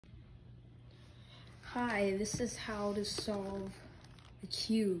Hi, this is how to solve a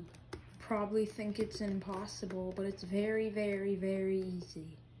cube. You probably think it's impossible, but it's very, very, very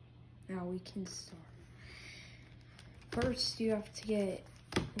easy. Now we can start. First, you have to get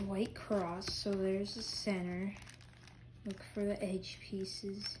a white cross, so there's the center. Look for the edge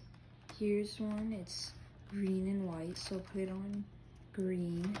pieces. Here's one, it's green and white, so put it on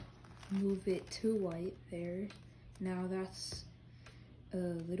green. Move it to white there. Now that's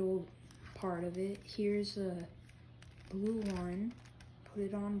a little part of it. Here's a blue one, put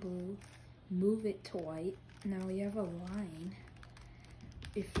it on blue, move it to white. Now we have a line.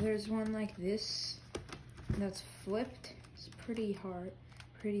 If there's one like this that's flipped, it's pretty hard,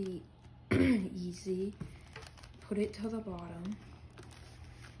 pretty easy. Put it to the bottom,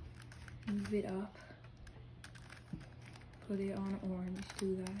 move it up, put it on orange,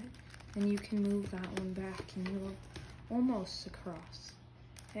 do that. Then you can move that one back and you're almost across.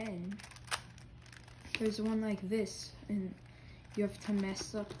 Then there's one like this, and you have to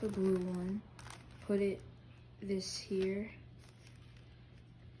mess up the blue one, put it this here,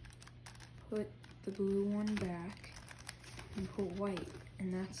 put the blue one back, and put white,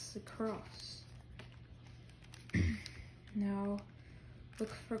 and that's the cross. Now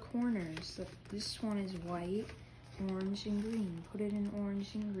look for corners. This one is white, orange, and green. Put it in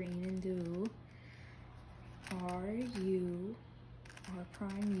orange and green and do R, U, R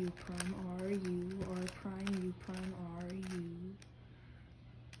prime, U prime, R, U, R prime, U prime, R, U,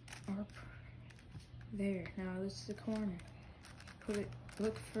 R prime. There, now this is the corner. Put it,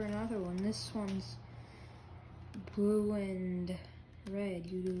 look for another one. This one's blue and red.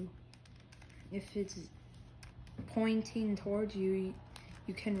 You do, if it's pointing towards you,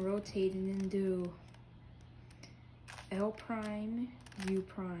 you can rotate it and do L prime, U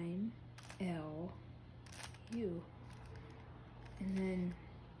prime, L, U. And then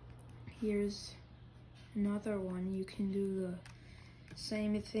here's another one. You can do the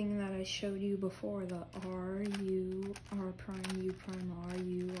same thing that I showed you before, the R, U, R prime, U prime, R,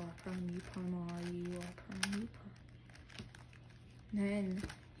 U, R prime, U prime, R, U, R prime, U prime. Then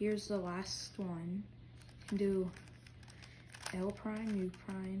here's the last one. You can do L prime, U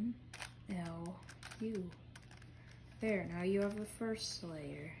prime, L, U. There, now you have the first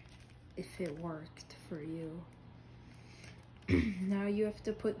layer, if it worked for you. Now you have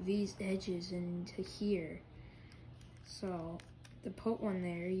to put these edges into here. So to put one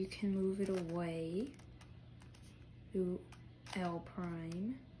there, you can move it away. Do L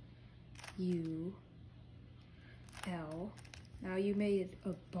prime, U, L. Now you made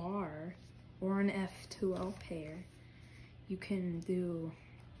a bar or an F2L pair. You can do,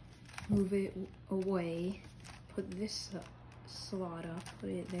 move it away, put this slot up, put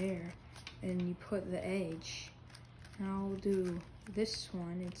it there, and you put the edge. Now we'll do this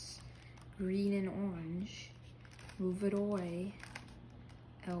one, it's green and orange. Move it away,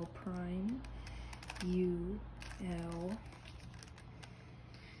 L prime, U, L.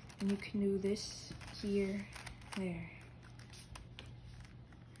 And you can do this here, there.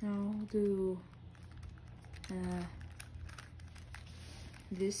 Now we'll do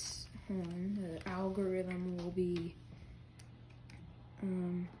this one. The algorithm will be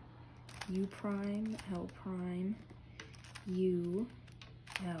U prime, L prime, U,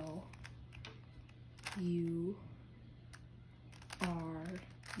 L, U, R,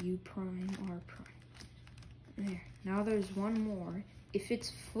 U prime, R prime. There. Now there's one more. If it's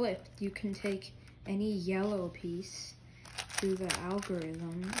flipped, you can take any yellow piece, do the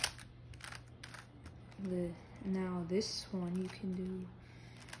algorithm. Now this one you can do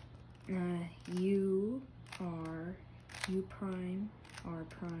U, R, U prime, R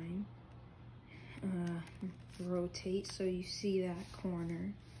prime. Rotate so you see that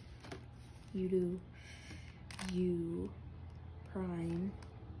corner. You do U prime,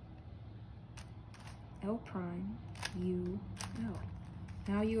 L prime, U, L.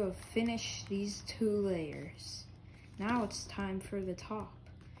 Now you have finished these two layers. Now it's time for the top.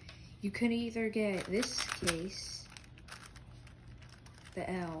 You can either get this case, the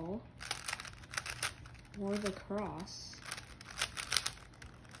L, or the cross.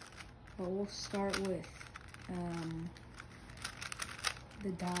 But we'll start with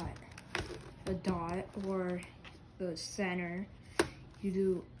the dot. The dot or the center. You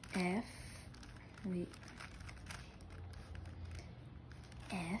do F,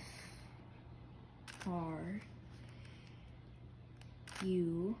 F, R,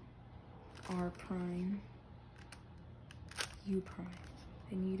 U, R prime, U prime.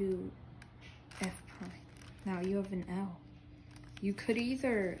 And you do F prime. Now you have an L. You could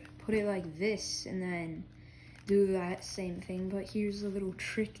either put it like this and then do that same thing, but here's a little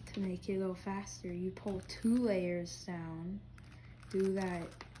trick to make it go faster. You pull 2 layers down, do that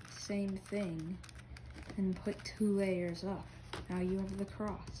same thing, and put 2 layers up. Now you have the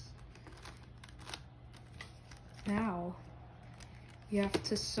cross. Now you have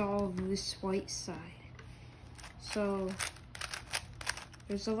to solve this white side. So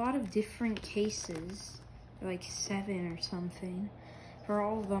there's a lot of different cases, like 7 or something. For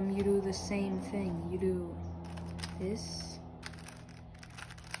all of them, you do the same thing. You do this.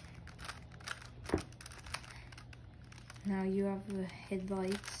 Now you have the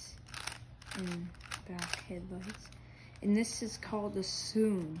headlights and back headlights. And this is called a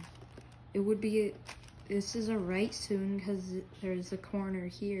soon. It would be, this is a right soon because there's a corner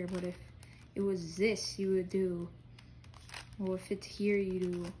here, but if it was this, you would do, well, if it's here, you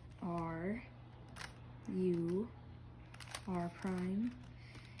do R, U, R prime,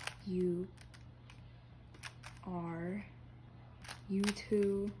 U, R,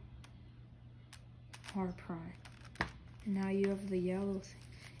 U2, R prime. And now you have the yellow thing.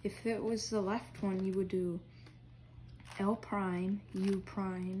 If it was the left one, you would do L prime, U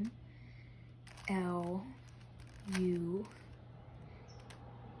prime, L, U,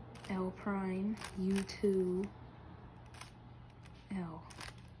 L prime, U2, L.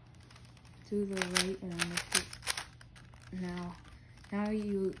 Do the right one. Now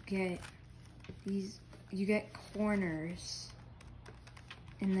you get these, you get corners,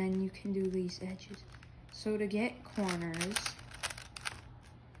 and then you can do these edges. So to get corners,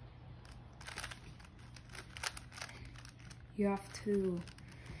 you have to,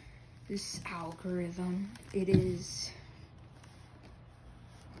 this algorithm, it is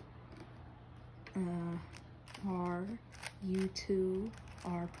R, U2,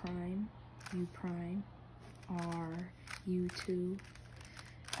 R prime, U prime, R, U2,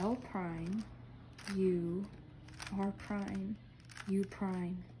 L prime, U, R prime, U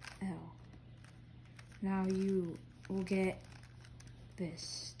prime, L. Now you will get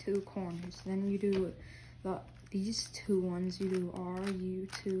this, 2 corners. Then you do these 2 ones, you do R,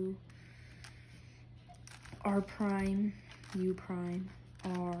 U2, R prime, U prime,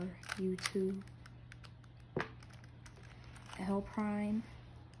 R, U2, L prime,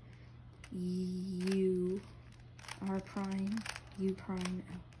 U, R prime, U prime,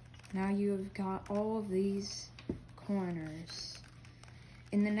 L. Now you have got all of these corners.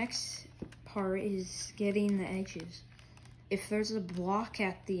 And the next part is getting the edges. If there's a block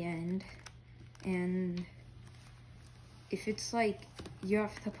at the end, and if it's like, you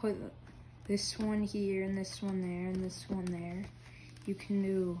have to put this one here, and this one there, and this one there, you can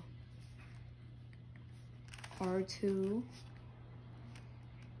do R2,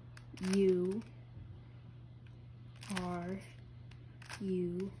 U, R,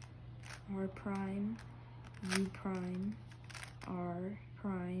 U, R prime, U prime, R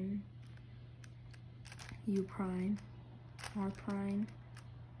prime, U prime, R prime,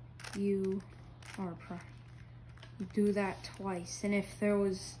 U, R prime. You do that twice, and if there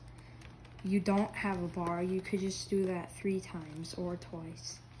was, you don't have a bar, you could just do that 3 times or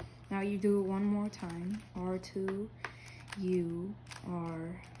twice. Now you do it one more time. R2, U,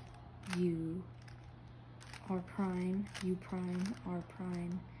 R, U, R prime, U prime, R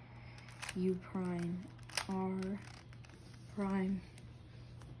prime, U prime, R prime,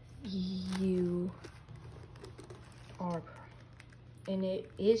 U, R prime. And it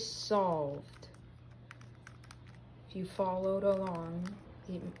is solved. If you followed along,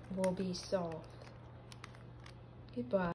 it will be solved. Goodbye.